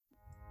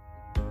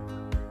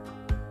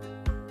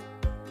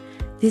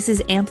This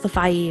is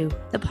Amplify You,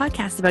 the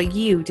podcast about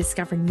you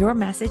discovering your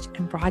message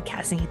and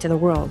broadcasting it to the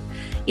world.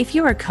 If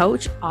you're a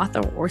coach,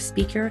 author, or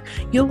speaker,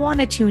 you'll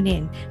want to tune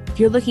in. If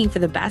you're looking for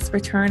the best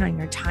return on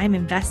your time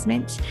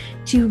investment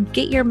to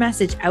get your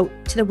message out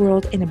to the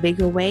world in a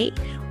bigger way,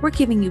 we're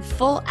giving you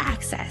full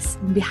access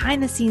and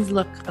behind the scenes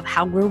look of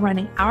how we're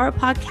running our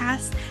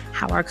podcast,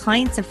 how our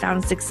clients have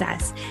found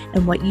success,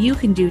 and what you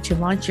can do to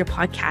launch your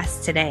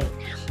podcast today.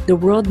 The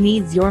world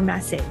needs your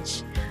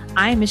message.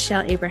 I'm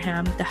Michelle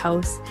Abraham, the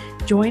host.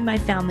 Join my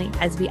family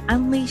as we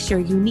unleash your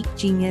unique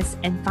genius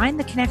and find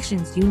the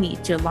connections you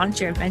need to launch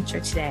your adventure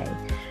today.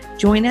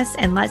 Join us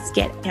and let's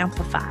get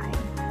amplified.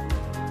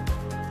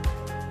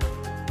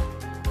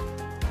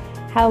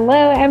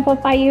 Hello,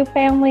 Amplify You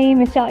family.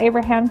 Michelle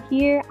Abraham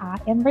here. I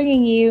am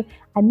bringing you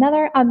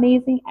another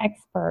amazing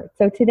expert.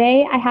 So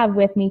today I have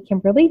with me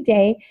Kimberley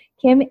Day.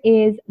 Kim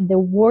is the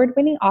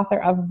award-winning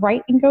author of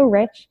Write and Go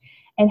Rich,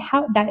 and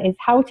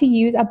how to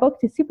use a book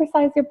to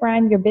supersize your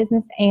brand, your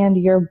business, and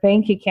your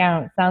bank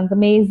account. Sounds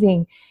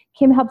amazing.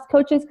 Kim helps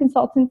coaches,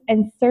 consultants,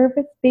 and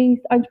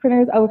service-based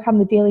entrepreneurs overcome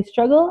the daily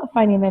struggle of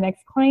finding their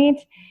next client,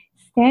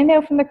 stand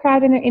out from the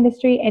crowd in their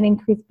industry, and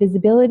increase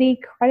visibility,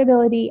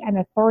 credibility, and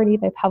authority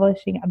by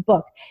publishing a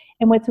book.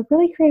 And what's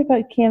really great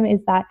about Kim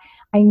is that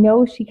I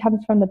know she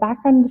comes from the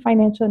background in the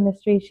financial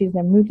industry. She's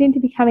then moved into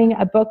becoming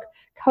a book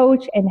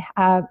coach and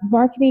a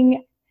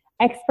marketing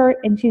expert,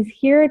 and she's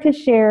here to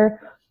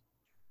share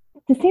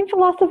the same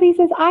philosophies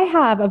as I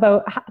have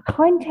about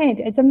content.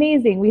 It's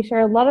amazing. We share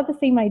a lot of the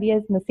same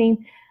ideas and the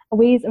same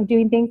ways of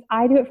doing things.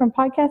 I do it from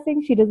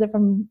podcasting. She does it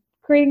from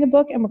creating a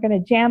book, and we're going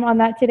to jam on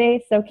that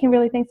today. So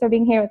Kimberly, thanks for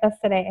being here with us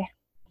today.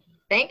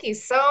 Thank you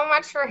so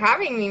much for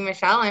having me,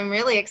 Michelle. I'm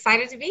really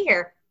excited to be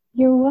here.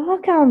 You're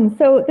welcome.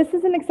 So this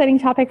is an exciting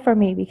topic for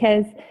me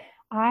because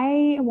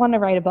I want to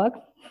write a book,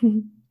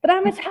 but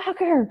I'm a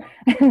talker.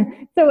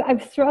 So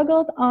I've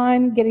struggled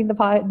on getting the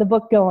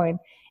book going.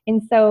 And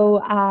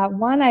so,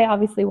 one, I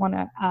obviously want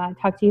to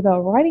talk to you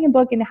about writing a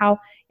book and how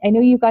I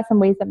know you've got some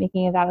ways of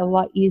making that a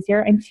lot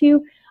easier. And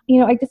two,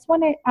 I just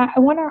I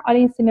want our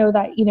audience to know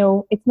that,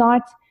 it's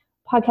not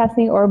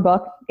podcasting or a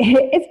book.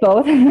 It's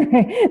both.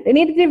 They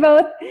need to do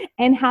both.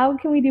 And how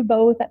can we do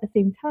both at the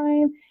same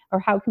time? Or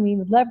how can we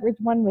leverage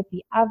one with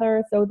the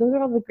other? So those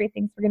are all the great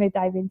things we're going to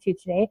dive into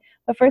today.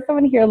 But first, I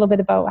want to hear a little bit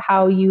about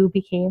how you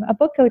became a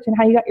book coach and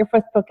how you got your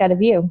first book out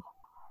of you.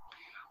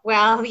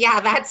 Well,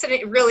 yeah, that's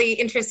a really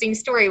interesting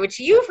story,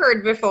 which you've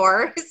heard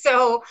before.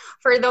 So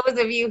for those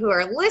of you who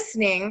are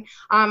listening,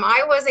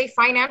 I was a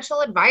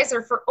financial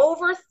advisor for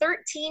over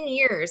 13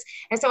 years.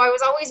 And so I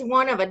was always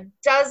one of a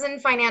dozen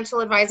financial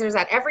advisors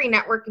at every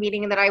network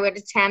meeting that I would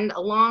attend,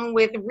 along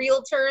with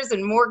realtors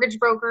and mortgage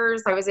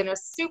brokers. I was in a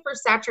super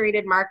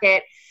saturated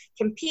market,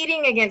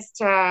 competing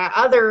against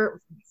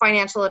other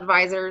financial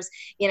advisors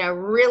in a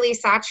really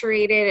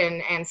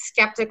saturated and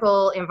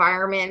skeptical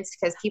environment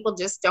because people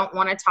just don't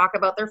want to talk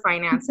about their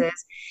finances.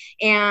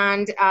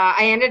 And I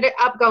ended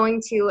up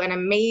going to an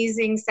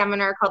amazing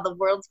seminar called the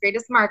World's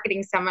Greatest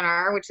Marketing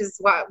Seminar, which is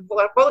what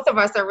both of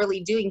us are really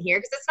doing here,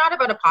 because it's not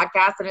about a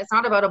podcast and it's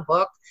not about a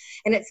book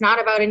and it's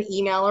not about an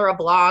email or a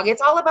blog.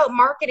 It's all about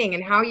marketing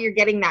and how you're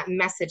getting that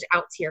message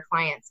out to your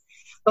clients.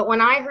 But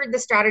when I heard the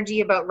strategy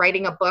about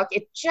writing a book,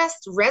 it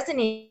just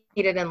resonated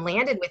and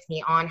landed with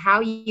me on how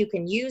you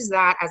can use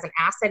that as an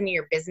asset in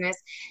your business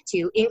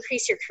to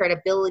increase your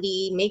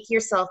credibility,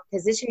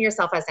 position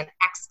yourself as an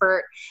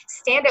expert,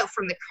 stand out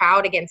from the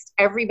crowd against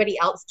everybody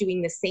else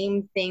doing the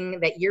same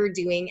thing that you're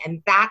doing.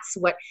 And that's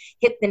what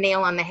hit the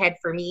nail on the head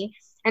for me.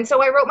 And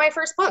so I wrote my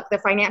first book, The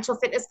Financial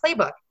Fitness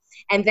Playbook.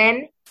 And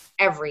then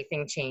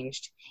everything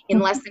changed. In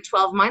less than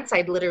 12 months,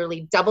 I'd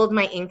literally doubled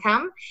my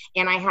income,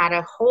 and I had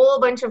a whole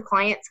bunch of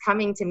clients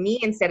coming to me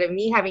instead of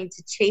me having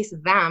to chase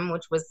them,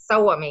 which was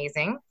so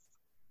amazing.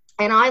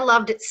 And I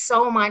loved it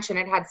so much, and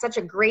it had such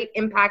a great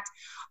impact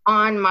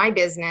on my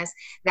business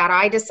that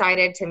I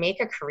decided to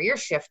make a career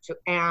shift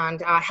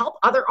and help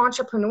other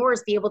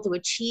entrepreneurs be able to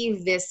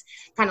achieve this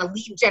kind of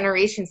lead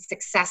generation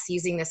success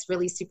using this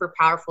really super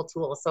powerful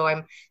tool. So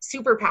I'm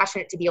super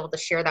passionate to be able to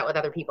share that with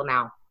other people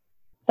now.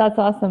 That's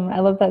awesome. I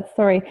love that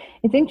story.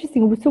 It's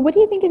interesting. So what do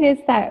you think it is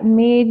that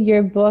made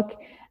your book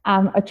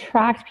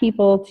attract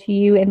people to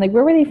you? And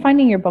where were they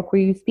finding your book? Were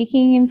you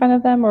speaking in front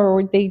of them, or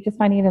were they just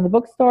finding it in the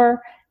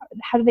bookstore?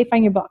 How did they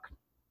find your book?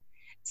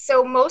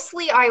 So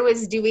mostly I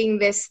was doing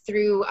this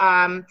through,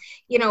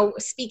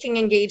 speaking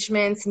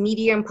engagements,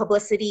 media and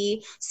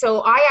publicity. So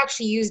I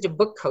actually used a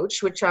book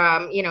coach, which,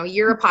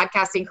 you're a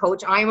podcasting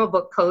coach. I'm a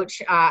book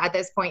coach at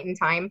this point in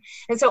time.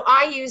 And so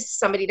I used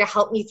somebody to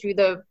help me through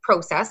the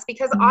process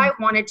because I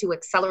wanted to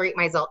accelerate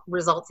my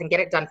results and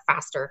get it done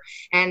faster.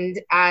 And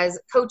as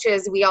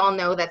coaches, we all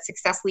know that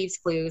success leaves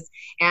clues.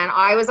 And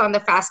I was on the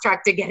fast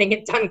track to getting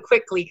it done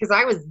quickly because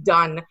I was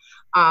done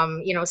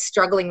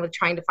struggling with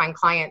trying to find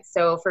clients.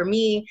 So for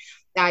me,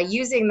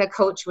 using the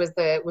coach was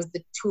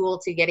the tool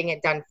to getting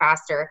it done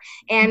faster.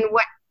 And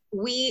what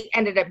we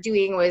ended up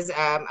doing was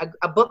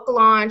a book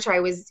launch. I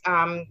was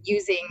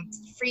using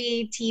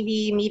free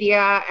TV,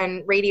 media,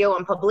 and radio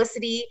and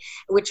publicity,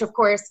 which of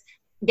course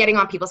Getting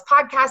on people's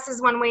podcasts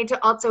is one way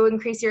to also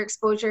increase your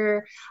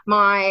exposure.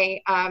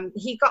 We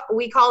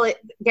call it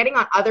getting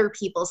on other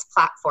people's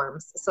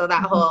platforms. So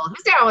that whole,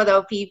 who's down with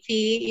OPP?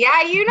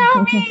 Yeah, you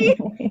know me.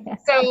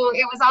 So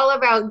it was all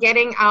about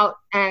getting out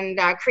and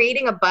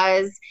creating a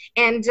buzz,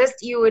 and just,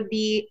 you would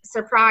be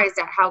surprised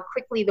at how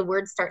quickly the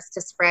word starts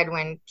to spread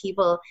when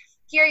people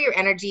hear your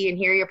energy and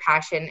hear your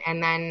passion.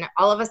 And then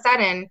all of a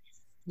sudden,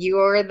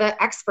 you're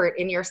the expert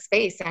in your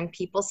space and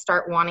people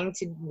start wanting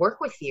to work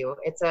with you.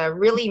 It's a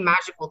really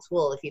magical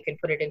tool if you can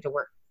put it to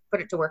work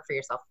for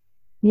yourself.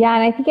 Yeah,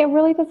 and I think it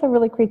really does a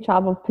really great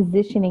job of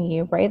positioning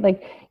you, right?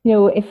 Like,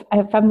 if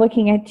I'm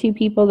looking at two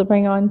people to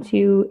bring on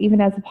to,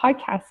 even as a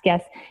podcast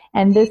guest,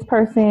 and this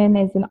person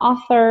is an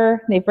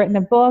author, they've written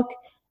a book,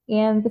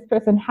 and this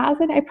person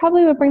hasn't, I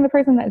probably would bring the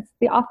person that's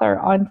the author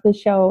onto the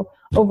show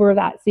over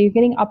that. So you're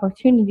getting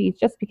opportunities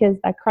just because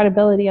that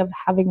credibility of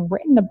having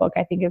written a book,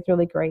 I think, is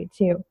really great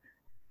too.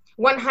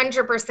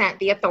 100%.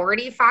 The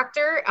authority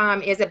factor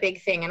is a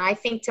big thing. And I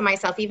think to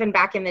myself, even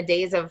back in the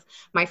days of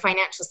my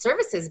financial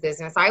services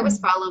business, I was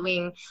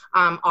following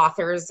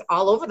authors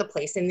all over the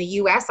place. In the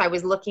US, I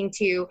was looking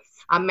to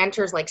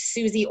mentors like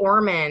Susie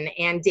Orman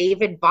and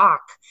David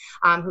Bach,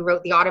 who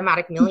wrote The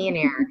Automatic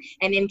Millionaire.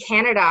 And in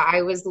Canada,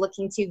 I was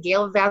looking to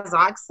Gail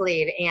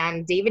Vaz-Oxlade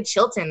and David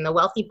Chilton, the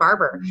wealthy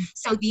barber.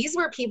 So these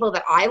were people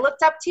that I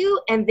looked up to,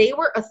 and they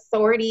were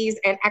authorities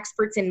and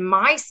experts in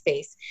my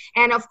space.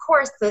 And of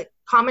course, the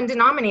common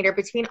denominator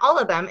between all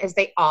of them is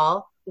they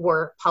all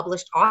were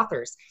published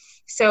authors.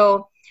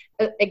 So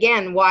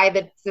again, why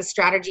the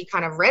strategy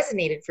kind of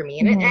resonated for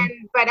me.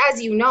 But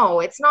as you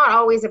know, it's not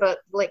always about,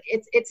 like,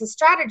 it's a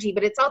strategy,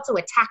 but it's also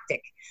a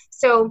tactic.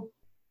 So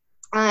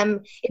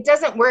it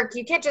doesn't work.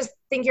 You can't just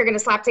think you're going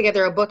to slap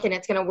together a book and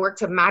it's going to work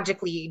to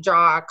magically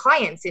draw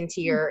clients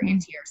into your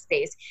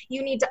space.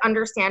 You need to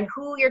understand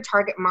who your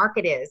target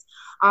market is.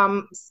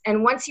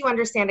 And once you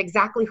understand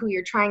exactly who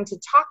you're trying to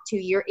talk to,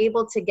 you're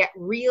able to get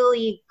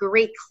really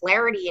great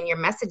clarity in your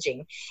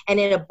messaging. And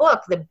in a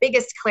book, the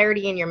biggest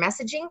clarity in your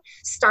messaging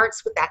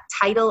starts with that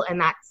title and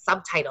that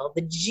subtitle,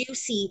 the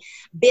juicy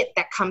bit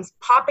that comes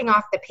popping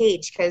off the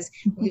page, because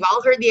we've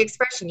all heard the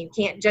expression, you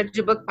can't judge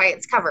a book by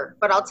its cover.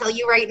 But I'll tell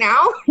you right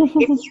now, if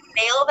you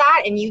nail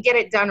that and you get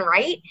it done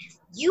right,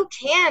 you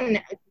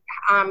can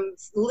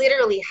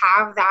literally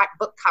have that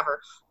book cover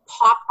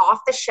pop off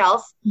the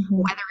shelf,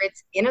 whether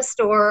it's in a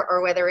store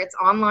or whether it's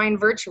online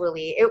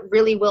virtually. It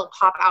really will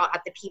pop out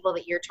at the people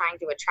that you're trying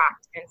to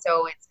attract. And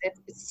so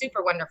it's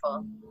super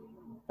wonderful.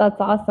 That's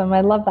awesome.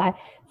 I love that.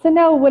 So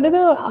now what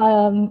about,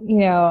 I'm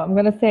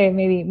going to say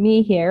maybe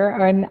me here,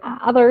 and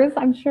others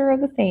I'm sure are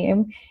the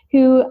same,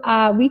 who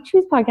we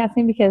choose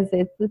podcasting because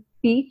it's a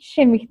speech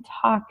and we can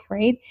talk,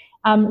 right?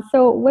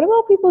 So what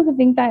about people who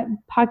think that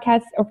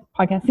podcasting,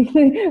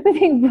 who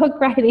think book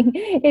writing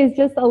is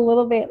just a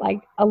little bit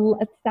like,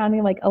 it's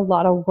sounding like a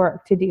lot of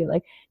work to do,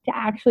 like to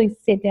actually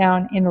sit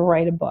down and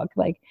write a book?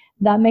 Like,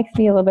 that makes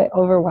me a little bit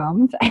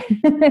overwhelmed,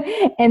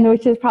 and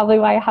which is probably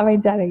why I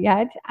haven't done it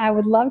yet. I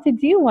would love to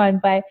do one,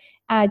 but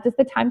just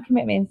the time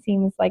commitment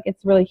seems like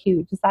it's really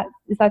huge. Is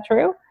that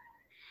true?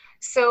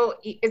 So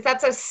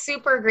that's a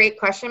super great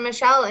question,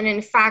 Michelle. And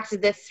in fact,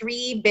 the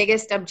three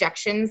biggest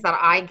objections that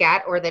I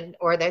get, or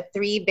the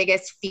three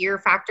biggest fear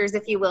factors,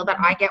 if you will, that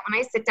I get when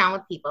I sit down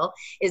with people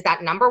is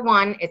that, number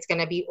one, it's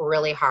going to be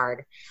really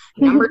hard.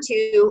 Number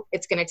two,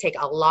 it's going to take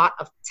a lot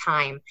of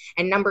time.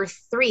 And number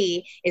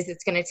three is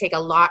it's going to take a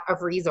lot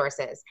of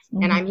resources.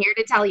 And I'm here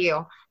to tell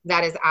you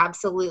that is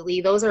absolutely,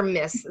 those are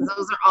myths. Those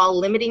are all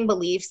limiting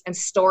beliefs and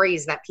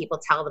stories that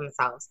people tell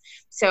themselves.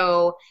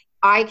 So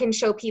I can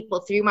show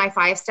people through my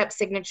 5-step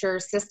signature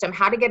system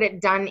how to get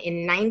it done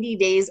in 90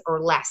 days or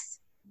less.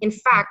 In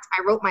fact,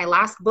 I wrote my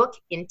last book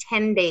in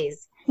 10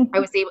 days. I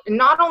was able to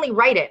not only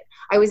write it,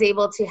 I was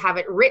able to have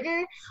it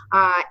written,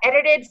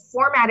 edited,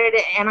 formatted,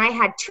 and I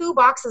had 2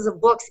 boxes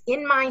of books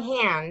in my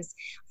hands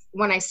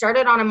when I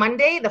started on a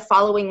Monday, the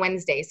following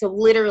Wednesday. So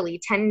literally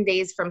 10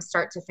 days from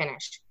start to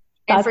finish.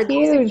 And That's for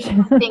those huge. of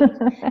you who think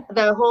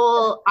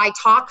I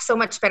talk so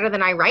much better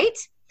than I write,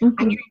 I'm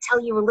going to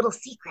tell you a little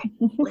secret.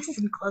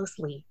 Listen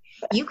closely.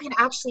 You can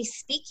actually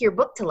speak your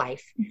book to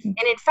life. And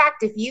in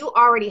fact, if you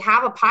already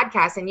have a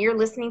podcast and you're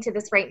listening to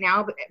this right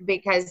now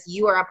because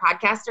you are a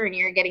podcaster and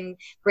you're getting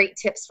great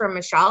tips from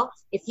Michelle,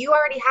 if you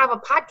already have a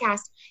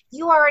podcast,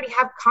 you already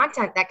have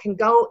content that can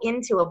go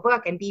into a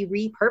book and be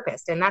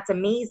repurposed. And that's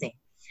amazing.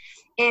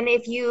 And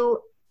if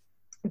you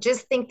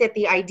just think that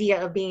the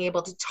idea of being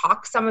able to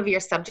talk some of your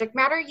subject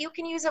matter, you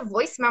can use a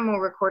voice memo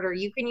recorder,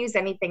 you can use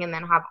anything and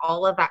then have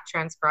all of that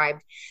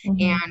transcribed.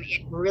 And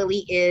it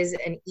really is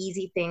an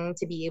easy thing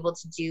to be able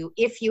to do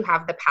if you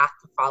have the path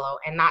to follow.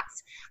 And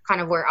that's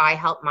kind of where I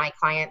help my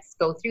clients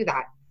go through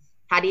that.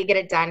 How do you get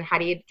it done? How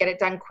do you get it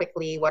done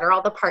quickly? What are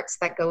all the parts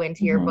that go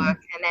into your book?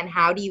 And then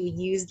how do you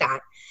use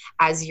that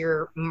as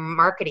your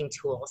marketing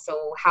tool?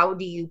 So how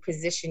do you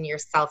position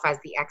yourself as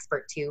the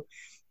expert to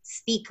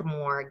speak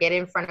more, get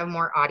in front of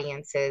more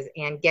audiences,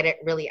 and get it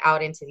really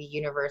out into the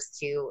universe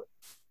to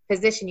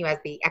position you as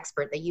the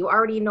expert that you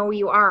already know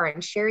you are,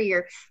 and share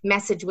your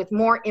message with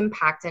more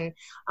impact and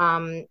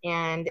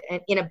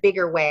in a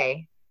bigger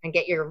way, and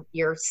get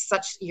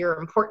your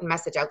important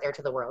message out there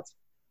to the world.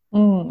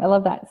 I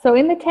love that. So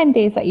in the 10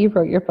 days that you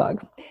wrote your book,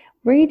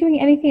 were you doing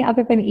anything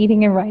other than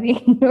eating and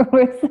writing, or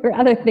was there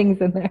other things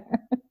in there?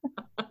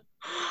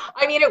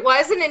 I mean, it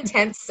was an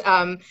intense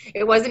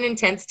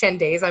 10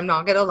 days. I'm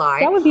not going to lie.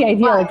 That would be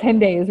ideal. 10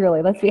 days,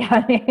 really. Let's be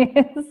honest.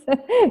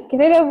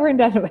 Get it over and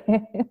done with.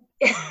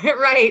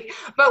 Right.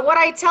 But what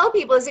I tell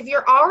people is, if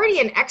you're already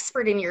an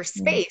expert in your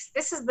space,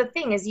 this is the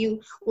thing, is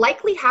you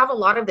likely have a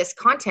lot of this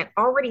content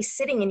already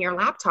sitting in your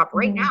laptop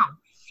right now.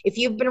 If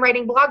you've been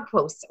writing blog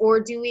posts or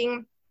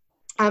doing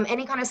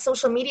any kind of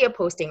social media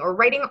posting, or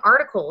writing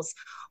articles,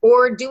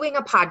 or doing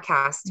a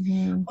podcast,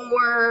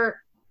 or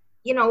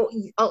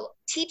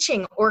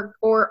teaching, or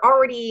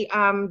already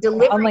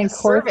delivering online a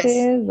service.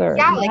 Courses, or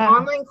like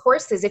online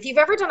courses. If you've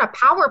ever done a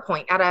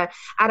PowerPoint at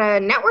a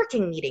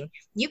networking meeting,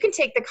 you can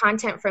take the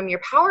content from your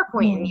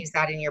PowerPoint and use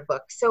that in your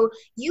book. So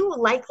you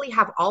likely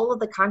have all of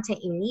the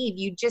content you need.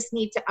 You just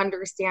need to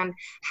understand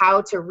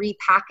how to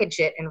repackage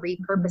it and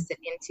repurpose it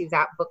into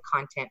that book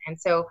content. And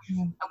so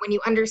when you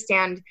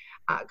understand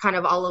kind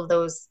of all of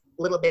those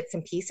little bits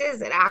and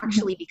pieces, it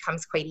actually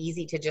becomes quite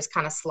easy to just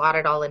kind of slot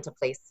it all into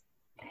place.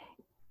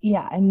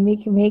 Yeah, and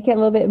make it a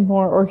little bit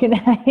more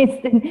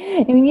organized. And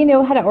I mean, you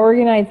know how to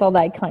organize all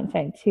that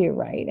content too,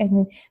 right?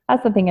 And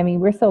that's the thing. I mean,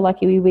 we're so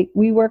lucky.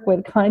 We work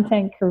with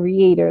content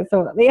creators,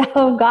 so they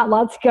all got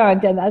lots of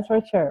content, that's for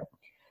sure.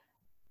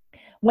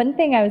 One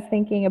thing I was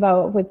thinking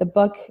about with the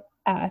book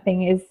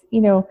thing is,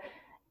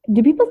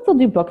 do people still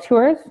do book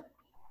tours?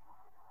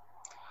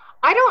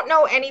 I don't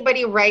know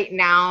anybody right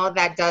now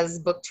that does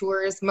book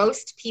tours.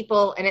 Most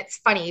people, and it's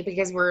funny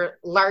because we're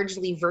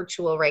largely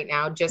virtual right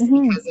now just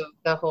because of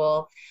the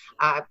whole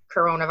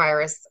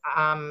coronavirus.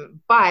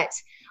 But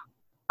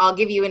I'll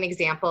give you an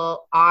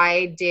example.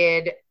 I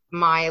did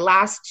my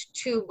last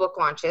 2 book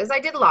launches. I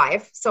did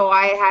live. So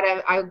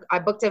I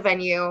booked a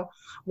venue.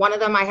 One of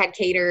them I had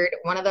catered.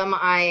 One of them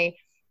I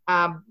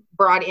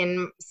brought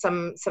in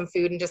some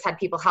food and just had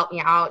people help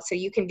me out. So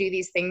you can do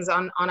these things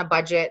on a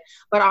budget.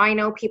 But I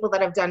know people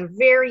that have done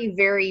very,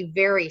 very,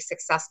 very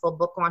successful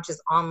book launches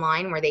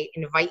online, where they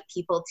invite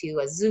people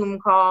to a Zoom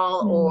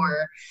call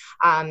or,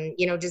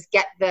 just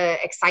get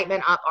the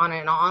excitement up on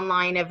an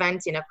online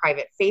event in a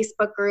private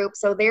Facebook group.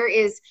 So there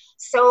is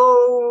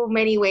so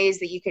many ways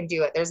that you can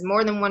do it. There's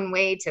more than one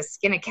way to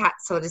skin a cat,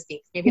 so to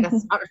speak. Maybe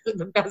that's not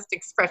the best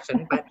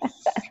expression, but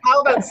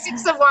how about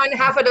 6 of one,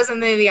 half a dozen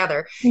of the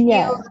other?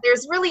 Yeah.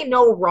 There's really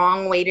no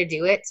wrong way to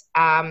do it.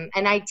 And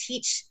I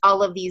teach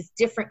all of these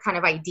different kind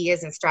of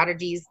ideas and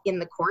strategies in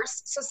the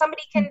course. So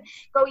somebody can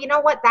go, you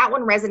know what, that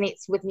one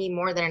resonates with me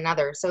more than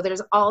another. So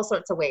there's all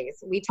sorts of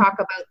ways. We talk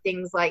about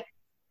things like,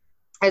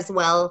 as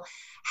well,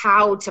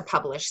 how to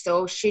publish.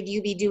 So should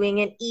you be doing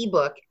an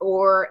ebook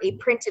or a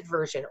printed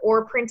version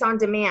or print on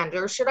demand,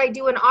 or should I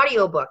do an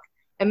audiobook?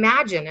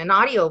 Imagine an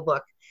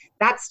audiobook.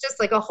 That's just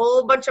like a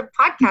whole bunch of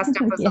podcast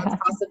episodes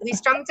possibly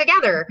strung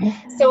together.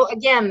 So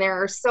again,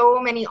 there are so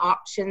many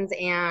options,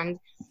 and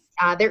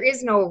there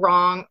is no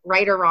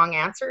right or wrong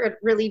answer. It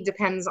really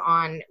depends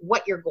on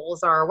what your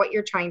goals are, what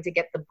you're trying to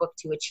get the book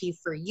to achieve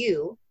for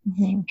you.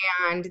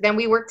 And then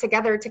we work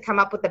together to come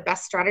up with the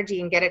best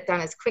strategy and get it done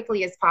as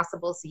quickly as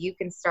possible, so you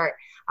can start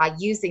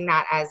using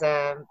that as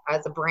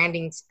a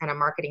branding and a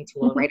marketing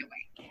tool right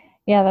away.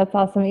 Yeah, that's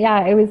awesome. Yeah,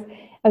 I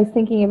was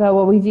thinking about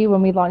what we do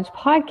when we launch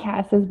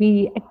podcasts is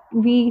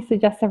we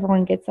suggest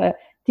everyone gets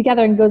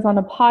together and goes on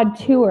a pod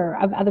tour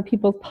of other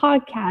people's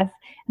podcasts.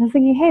 And I was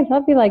thinking, hey,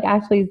 that'd be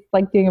actually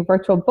doing a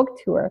virtual book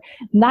tour.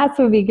 And that's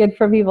what would be good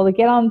for people to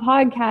get on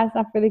podcasts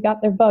after they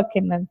got their book.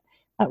 And then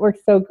that works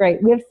so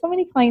great. We have so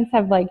many clients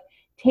have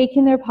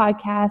taken their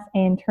podcasts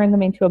and turned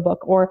them into a book,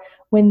 or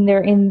when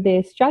they're in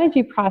the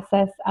strategy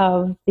process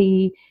of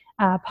the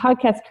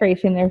podcast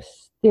creation,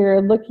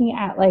 they're looking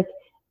at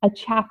the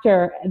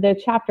chapters,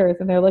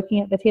 and they're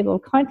looking at the table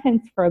of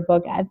contents for a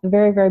book at the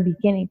very, very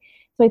beginning.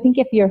 So I think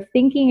if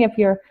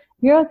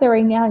you're out there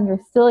right now and you're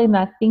still in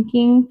that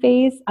thinking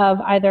phase of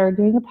either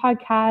doing a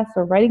podcast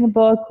or writing a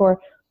book or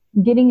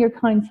getting your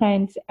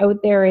content out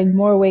there in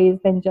more ways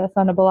than just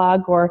on a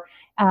blog or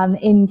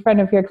in front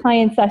of your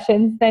client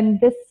sessions, then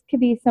this could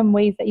be some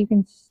ways that you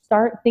can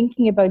start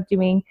thinking about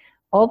doing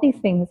all these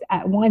things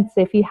at once.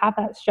 If you have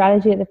that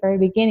strategy at the very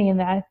beginning and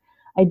that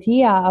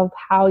idea of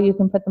how you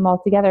can put them all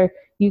together,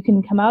 you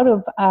can come out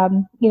of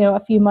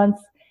a few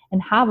months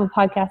and have a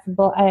podcast.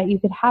 You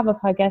could have a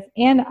podcast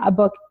and a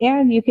book,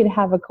 and you could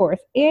have a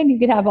course, and you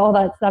could have all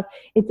that stuff.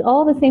 It's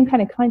all the same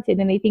kind of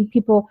content, and I think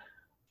people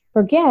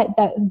forget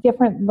that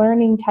different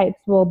learning types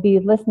will be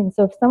listening.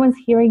 So if someone's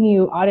hearing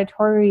you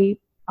auditory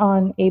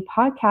on a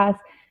podcast,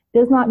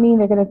 does not mean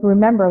they're going to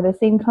remember the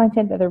same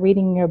content that they're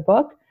reading in your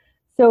book.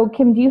 So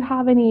Kim, do you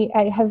have any,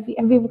 have you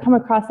ever come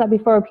across that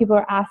before, where people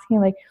are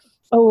asking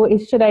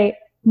should I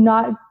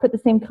not put the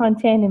same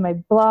content in my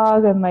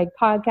blog and my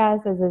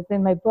podcast as is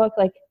in my book?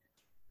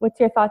 What's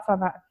your thoughts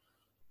on that?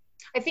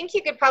 I think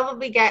you could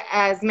probably get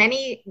as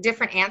many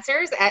different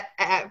answers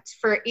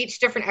for each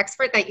different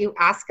expert that you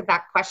ask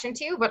that question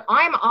to, but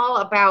I'm all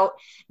about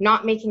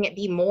not making it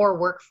be more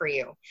work for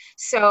you.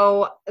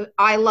 So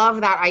I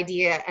love that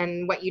idea.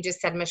 And what you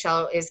just said,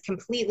 Michelle, is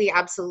completely,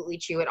 absolutely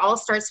true. It all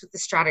starts with the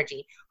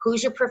strategy.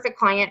 Who's your perfect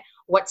client?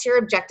 What's your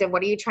objective?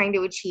 What are you trying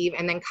to achieve?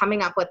 And then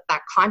coming up with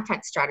that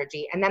content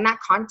strategy. And then that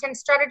content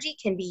strategy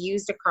can be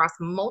used across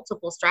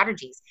multiple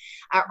strategies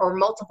or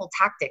multiple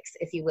tactics,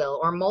 if you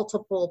will, or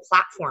multiple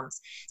platforms.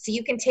 So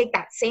you can take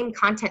that same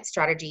content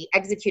strategy,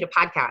 execute a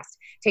podcast,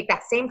 take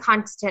that same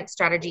content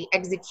strategy,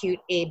 execute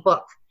a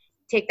book,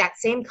 take that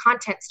same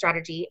content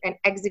strategy and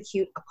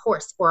execute a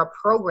course or a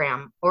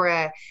program or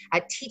a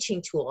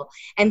teaching tool.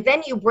 And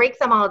then you break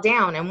them all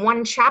down and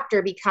one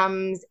chapter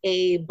becomes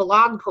a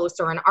blog post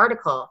or an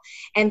article.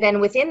 And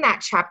then within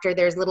that chapter,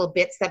 there's little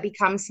bits that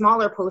become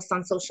smaller posts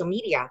on social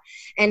media.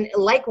 And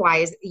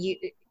likewise, you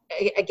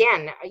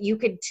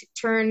could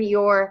turn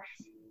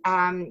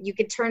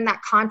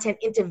that content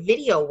into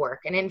video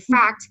work. And in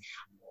fact,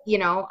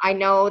 I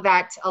know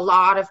that a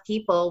lot of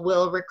people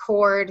will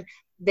record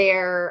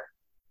their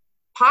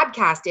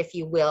podcast, if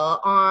you will,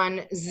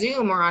 on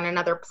Zoom or on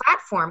another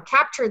platform,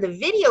 capture the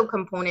video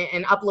component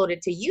and upload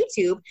it to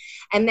YouTube,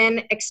 and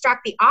then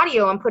extract the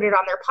audio and put it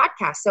on their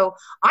podcast. So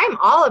I'm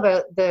all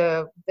about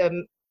the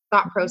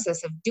thought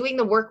process of doing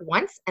the work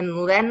once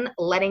and then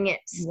letting it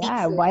speak.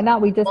 Yeah, why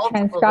not? We just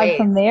transcribe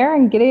from there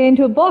and get it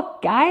into a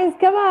book, guys.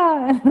 Come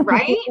on.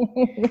 Right?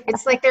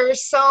 It's like there are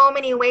so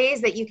many ways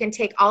that you can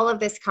take all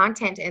of this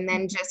content and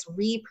then just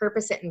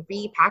repurpose it and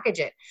repackage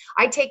it.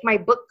 I take my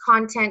book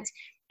content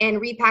and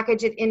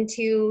repackage it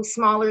into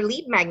smaller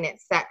lead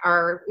magnets that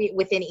are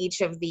within each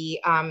of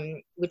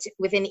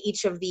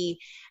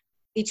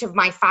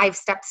my 5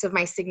 steps of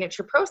my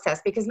signature process,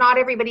 because not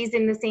everybody's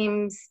in the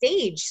same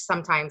stage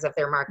sometimes of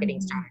their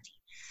marketing strategy.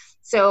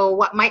 So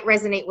what might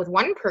resonate with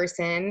one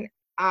person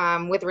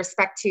with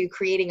respect to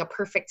creating a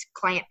perfect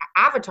client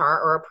avatar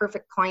or a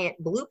perfect client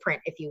blueprint,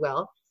 if you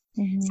will,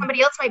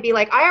 somebody else might be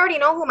like, I already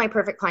know who my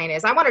perfect client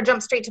is. I want to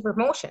jump straight to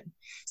promotion.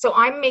 So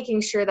I'm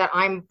making sure that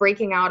I'm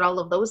breaking out all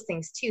of those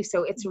things too.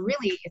 So it's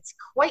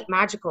quite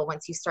magical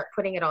once you start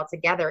putting it all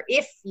together,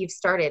 if you've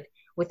started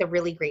with a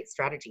really great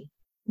strategy.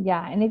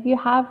 Yeah. And if you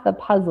have the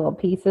puzzle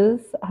pieces,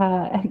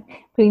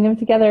 putting them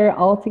together,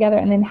 all together,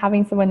 and then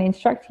having someone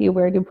instruct you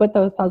where to put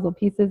those puzzle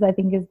pieces, I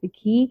think is the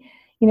key,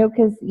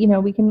 because,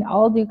 we can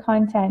all do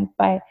content,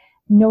 but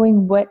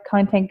knowing what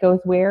content goes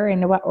where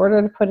and what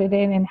order to put it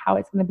in and how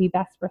it's going to be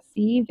best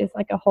received is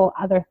like a whole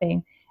other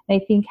thing.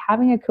 And I think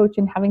having a coach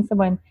and having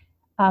someone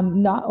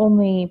not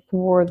only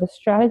for the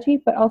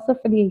strategy, but also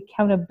for the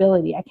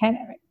accountability. I can't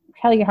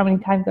tell you how many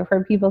times I've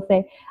heard people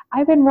say,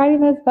 I've been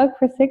writing this book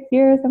for 6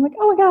 years. I'm like,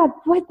 oh my God,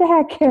 what the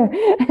heck?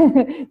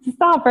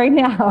 Stop right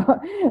now.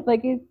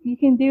 Like you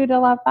can do it a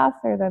lot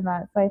faster than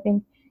that. So I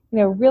think,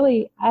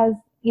 really as,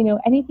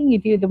 anything you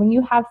do, that when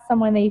you have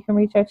someone that you can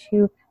reach out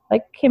to,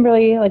 like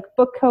Kimberley, like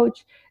book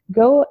coach,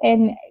 go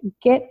and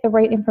get the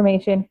right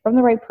information from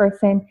the right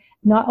person.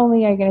 Not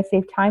only are you going to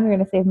save time, you're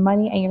going to save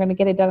money, and you're going to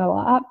get it done a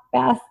lot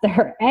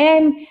faster.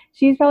 And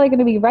she's probably going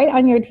to be right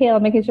on your tail,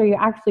 making sure you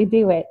actually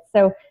do it.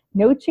 So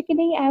no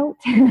chickening out.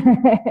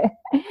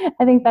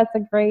 I think that's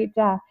a great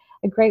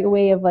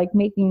way of like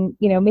making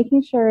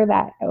sure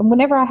that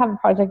whenever I have a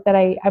project that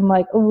I'm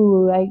like,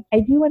 oh, I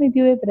do want to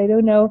do it, but I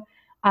don't know.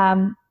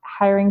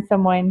 Hiring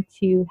someone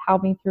to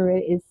help me through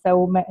it is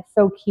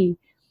so key.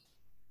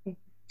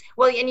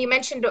 Well, and you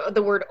mentioned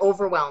the word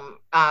overwhelm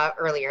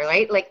earlier,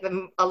 right? Like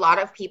a lot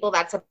of people,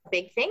 that's a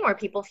big thing where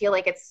people feel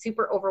like it's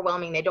super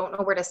overwhelming. They don't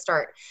know where to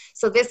start.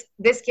 So this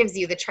gives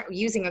you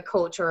using a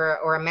coach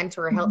or a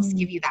mentor helps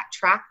give you that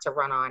track to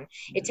run on.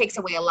 It takes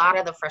away a lot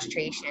of the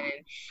frustration.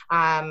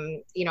 A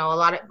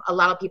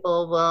lot of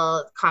people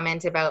will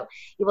comment about,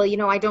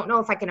 well, I don't know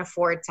if I can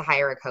afford to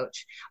hire a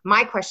coach.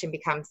 My question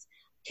becomes,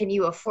 can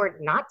you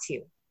afford not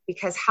to?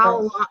 Because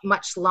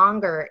much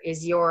longer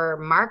is your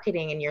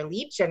marketing and your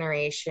lead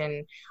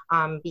generation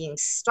being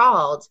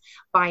stalled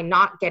by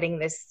not getting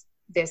this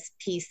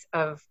piece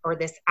of, or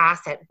this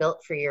asset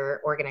built for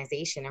your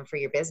organization and for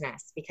your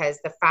business? Because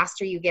the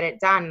faster you get it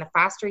done, the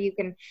faster you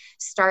can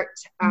start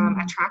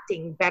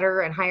attracting better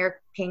and higher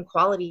paying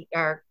quality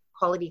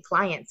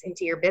clients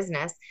into your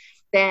business,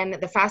 then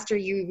the faster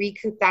you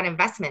recoup that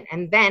investment.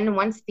 And then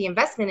once the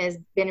investment has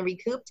been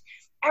recouped,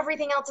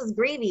 everything else is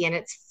gravy and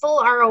it's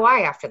full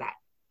ROI after that.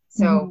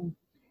 So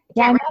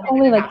not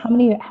only like how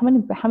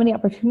many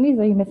opportunities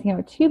are you missing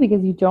out too,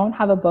 because you don't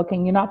have a book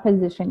and you're not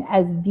positioned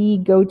as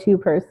the go-to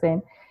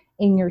person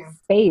in your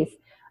space.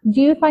 Do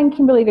you find,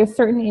 Kimberley, there's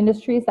certain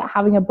industries that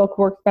having a book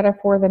works better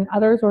for than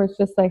others, or it's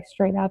just like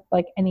straight up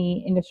like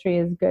any industry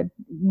is good,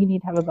 you need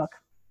to have a book?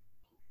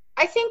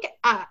 I think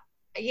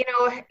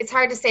it's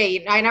hard to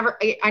say. I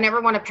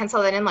never want to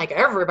pencil that in like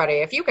everybody.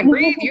 If you can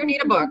breathe, you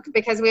need a book,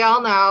 because we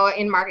all know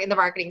in the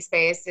marketing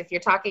space, if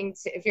you're telling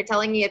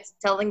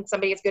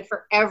somebody it's good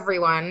for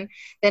everyone,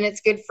 then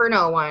it's good for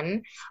no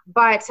one.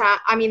 But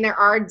there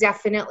are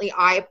definitely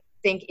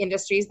think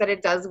industries that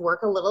it does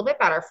work a little bit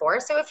better for.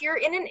 So if you're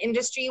in an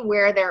industry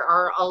where there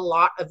are a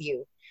lot of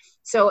you,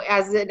 so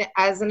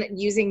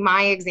using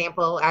my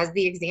example as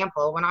the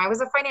example, when I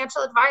was a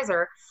financial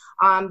advisor,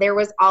 there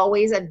was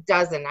always a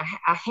dozen,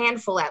 a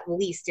handful at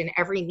least in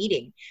every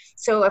meeting.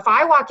 So if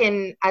I walk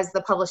in as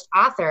the published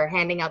author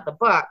handing out the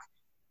book,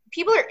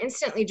 people are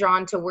instantly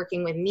drawn to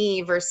working with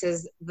me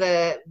versus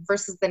the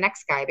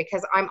next guy,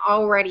 because I'm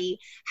already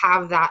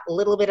have that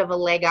little bit of a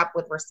leg up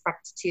with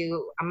respect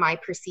to my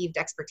perceived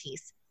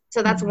expertise.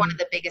 So that's one of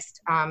the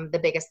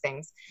biggest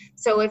things.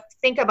 So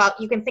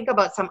you can think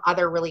about some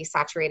other really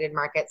saturated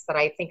markets that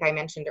I think I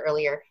mentioned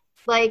earlier,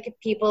 like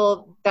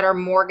people that are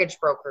mortgage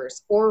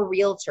brokers or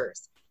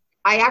realtors.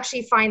 I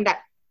actually find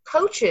that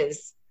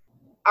coaches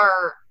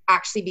are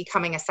actually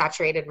becoming a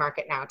saturated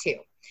market now too.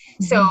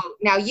 So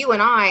now you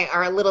and I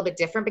are a little bit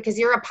different because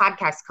you're a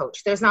podcast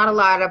coach. There's not a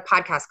lot of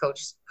podcast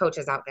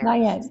coaches out there.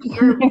 Not yet. So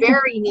you're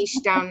very niche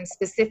down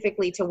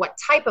specifically to what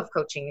type of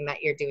coaching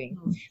that you're doing.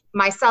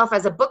 Myself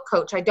as a book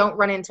coach, I don't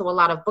run into a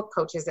lot of book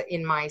coaches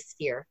in my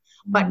sphere,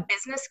 but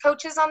business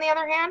coaches on the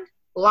other hand,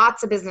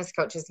 lots of business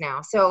coaches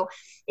now. So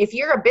if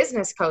you're a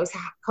business coach,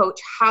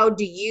 how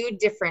do you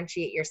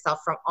differentiate yourself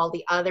from all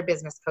the other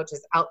business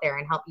coaches out there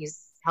and help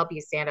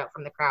you stand out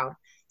from the crowd?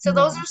 So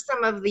those are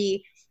some of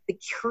the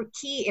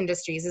key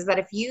industries, is that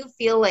if you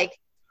feel like,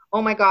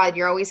 oh my God,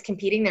 you're always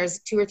competing, there's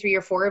 2 or 3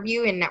 or 4 of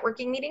you in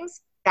networking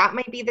meetings, that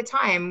might be the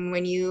time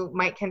when you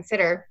might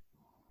consider,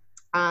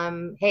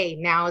 hey,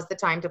 now is the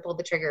time to pull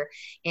the trigger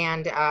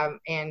and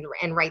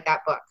write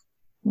that book.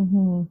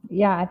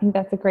 Yeah, I think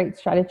that's a great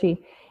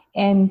strategy.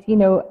 And,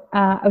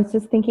 I was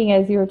just thinking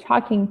as you were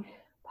talking,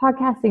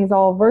 podcasting is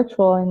all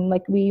virtual, and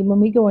like when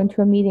we go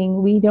into a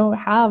meeting, we don't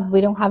have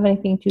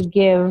anything to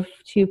give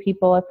to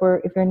people if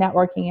you're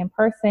networking in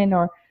person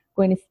or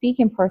going to speak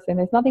in person.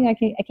 There's nothing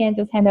I can't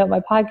just hand out my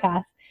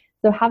podcast.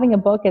 So having a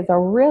book is a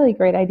really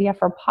great idea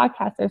for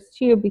podcasters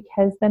too,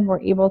 because then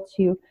we're able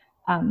to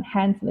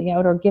hand something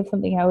out or give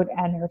something out,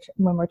 and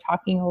when we're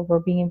talking or we're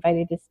being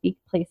invited to speak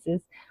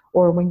places,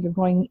 or when you're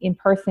going in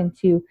person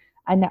to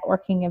a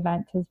networking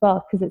event as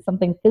well, because it's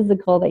something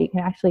physical that you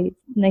can actually,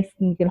 it's nice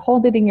and you can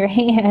hold it in your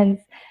hands.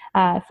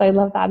 So I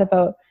love that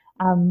about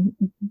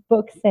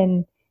books.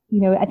 And,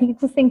 I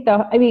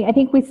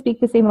think we speak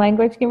the same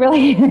language,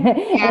 Kimberly.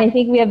 And I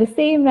think we have the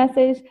same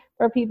message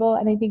for people.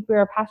 And I think we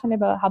are passionate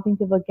about helping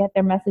people get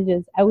their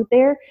messages out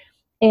there.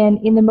 And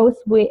in the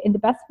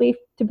best way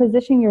to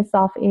position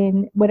yourself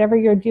in whatever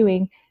you're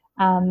doing,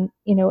 and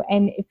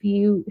if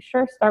you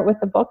start with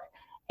the book,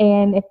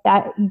 and if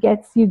that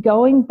gets you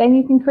going, then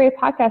you can create a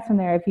podcast from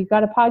there. If you've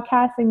got a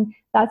podcast and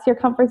that's your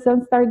comfort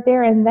zone, start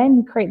there, and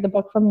then create the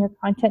book from your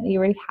content that you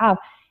already have.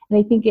 And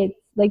I think it's,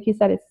 like you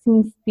said, it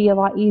seems to be a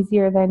lot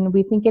easier than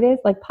we think it is.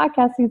 Like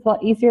podcasting is a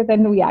lot easier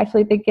than we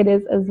actually think it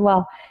is as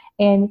well.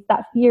 And it's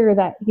that fear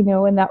that,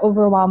 and that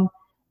overwhelm,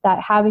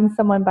 that having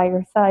someone by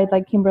your side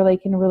like Kimberly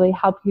can really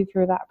help you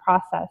through that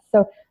process.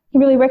 So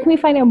Kimberly, where can we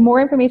find out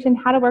more information,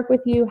 how to work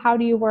with you? How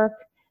do you work?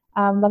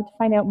 Love to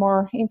find out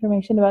more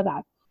information about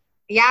that.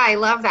 Yeah, I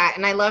love that.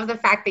 And I love the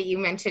fact that you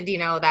mentioned,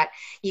 that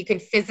you can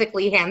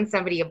physically hand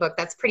somebody a book.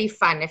 That's pretty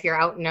fun if you're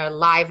out in a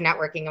live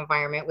networking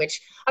environment,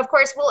 which of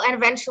course we'll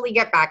eventually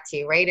get back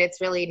to, right?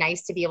 It's really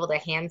nice to be able to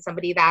hand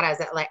somebody that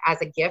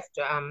as a gift.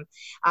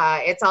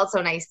 It's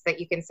also nice that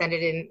you can send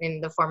it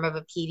in the form of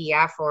a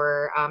PDF,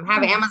 or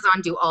have Amazon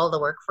do all the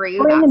work for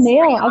you. Or in the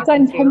mail. I've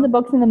gotten tons of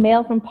books in the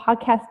mail from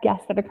podcast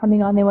guests that are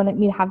coming on. They want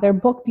me to have their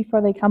book before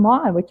they come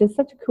on, which is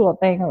such a cool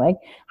thing. Like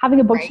having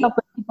a bookshelf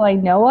with people I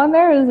know on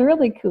there is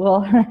really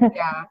cool.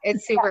 Yeah,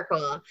 it's super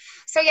cool.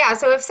 So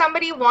if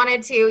somebody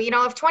wanted to,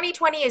 if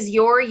 2020 is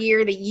your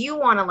year that you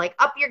want to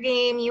up your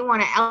game, you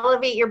want to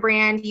elevate your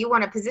brand, you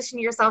want to position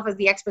yourself as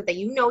the expert that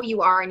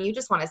you are, and you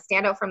just want to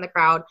stand out from the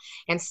crowd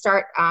and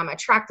start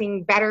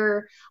attracting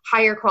better,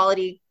 higher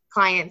quality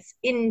clients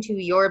into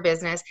your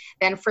business,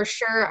 then for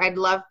sure I'd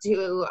love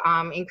to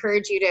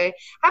encourage you to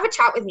have a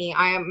chat with me.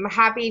 I am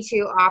happy to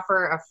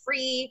offer a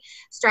free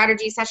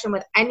strategy session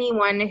with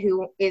anyone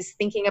who is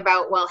thinking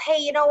about, well, hey,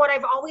 you know what,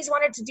 I've always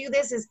wanted to do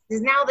this. Is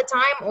now the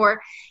time?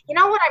 Or, you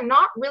know what, I'm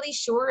not really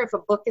sure if a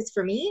book is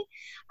for me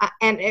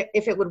and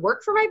if it would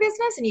work for my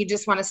business, and you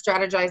just want to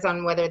strategize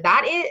on whether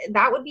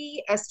that would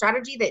be a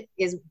strategy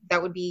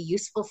that would be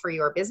useful for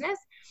your business.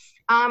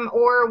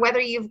 Or whether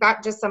you've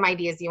got just some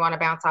ideas you want to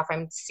bounce off.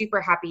 I'm super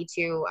happy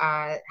to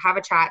have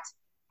a chat,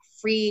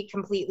 free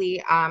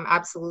completely,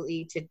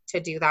 absolutely to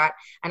do that.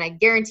 And I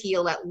guarantee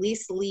you'll at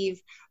least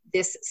leave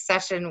this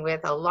session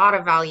with a lot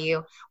of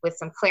value, with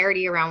some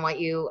clarity around what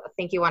you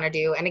think you want to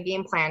do, and a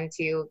game plan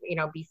to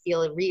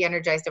feel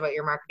re-energized about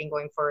your marketing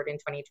going forward in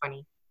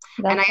 2020.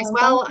 And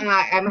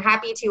I'm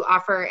happy to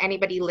offer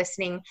anybody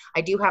listening,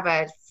 I do have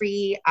a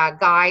free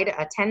guide,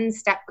 a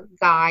 10-step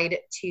guide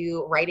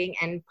to writing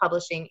and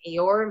publishing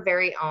your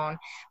very own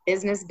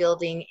business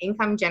building,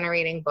 income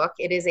generating book.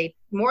 It is a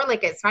more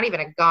like, it's not even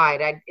a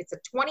guide. It's a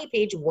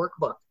 20-page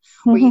workbook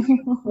where you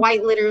can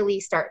quite literally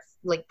start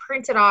like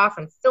print it off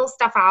and fill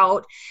stuff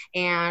out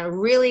and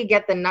really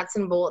get the nuts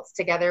and bolts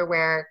together,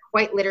 where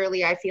quite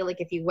literally, I feel like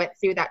if you went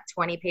through that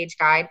 20-page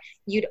guide,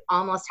 you'd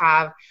almost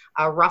have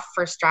a rough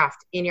first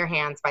draft in your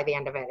hands by the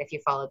end of it if you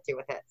followed through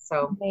with it.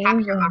 So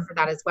happy to offer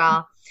that as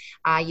well.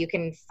 You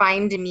can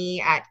find me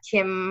at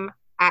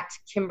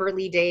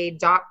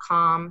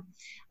kimberleyday.com.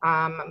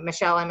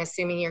 Michelle, I'm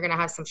assuming you're going to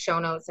have some show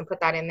notes and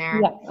put that in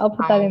there. Yeah, I'll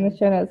put that in the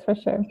show notes for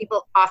sure.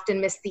 People often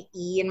miss the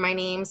E in my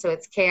name, so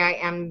it's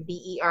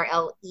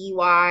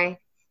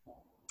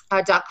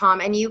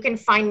KIMBERLEY.com. And you can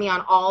find me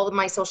on all of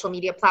my social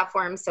media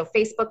platforms, so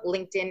Facebook,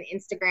 LinkedIn,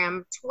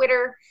 Instagram,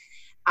 Twitter,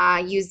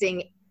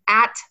 using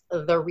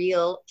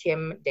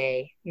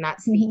 @TheRealKimDay. And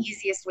that's the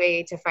easiest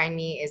way to find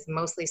me, is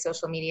mostly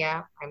social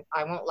media.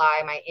 I won't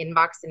lie, my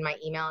inbox in my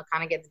email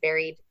kind of gets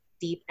buried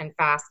deep and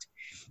fast.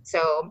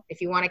 So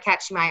if you want to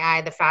catch my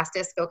eye the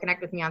fastest, go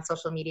connect with me on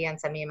social media and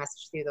send me a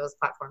message through those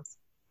platforms.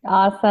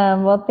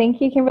 Awesome. Well,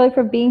 thank you, Kimberly,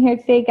 for being here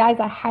today.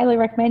 Guys, I highly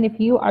recommend, if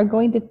you are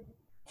going to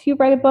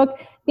write a book,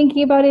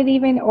 thinking about it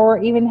even, or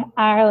even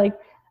are like,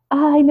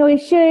 I know I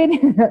should,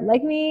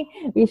 like me,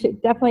 we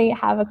should definitely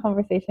have a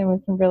conversation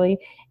with Kimberly.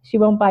 She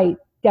won't bite.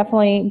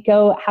 Definitely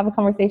go have a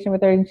conversation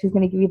with her, and she's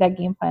going to give you that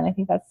game plan. I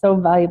think that's so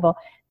valuable.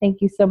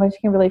 Thank you so much,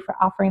 Kimberly, for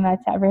offering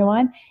that to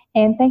everyone.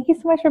 And thank you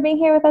so much for being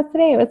here with us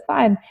today. It was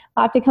fun.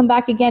 I'll have to come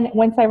back again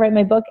once I write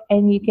my book,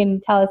 and you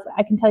can tell us,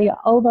 I can tell you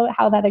all about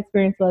how that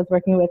experience was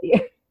working with you.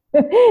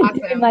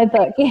 Awesome. In my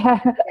book. Yeah.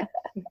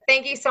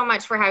 Thank you so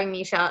much for having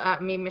me,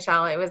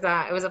 Michelle. It was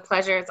a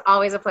pleasure. It's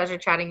always a pleasure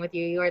chatting with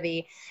you. You are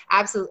the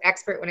absolute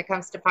expert when it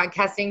comes to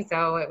podcasting.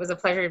 So it was a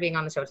pleasure being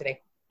on the show today.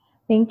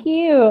 Thank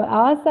you.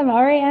 Awesome.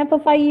 All right,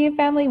 Amplify You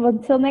family. Well,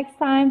 until next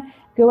time,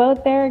 go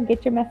out there,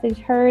 get your message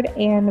heard,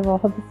 and we'll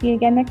hope to see you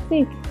again next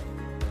week.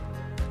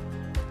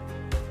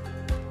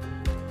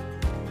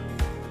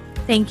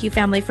 Thank you,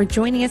 family, for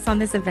joining us on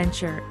this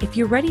adventure. If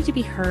you're ready to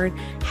be heard,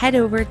 head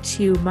over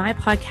to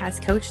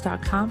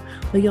mypodcastcoach.com,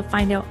 where you'll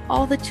find out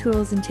all the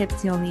tools and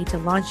tips you'll need to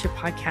launch your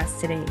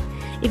podcast today.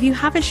 If you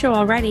have a show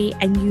already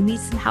and you need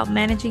some help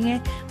managing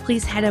it,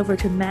 please head over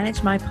to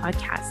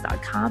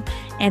managemypodcast.com,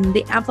 and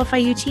the Amplify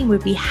You team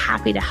would be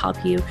happy to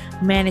help you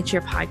manage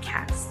your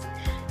podcast.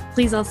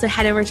 Please also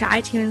head over to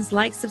iTunes,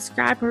 like,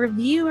 subscribe, and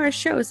review our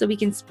show so we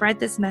can spread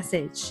this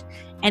message.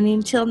 And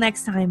until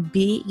next time,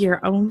 be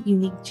your own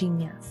unique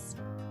genius.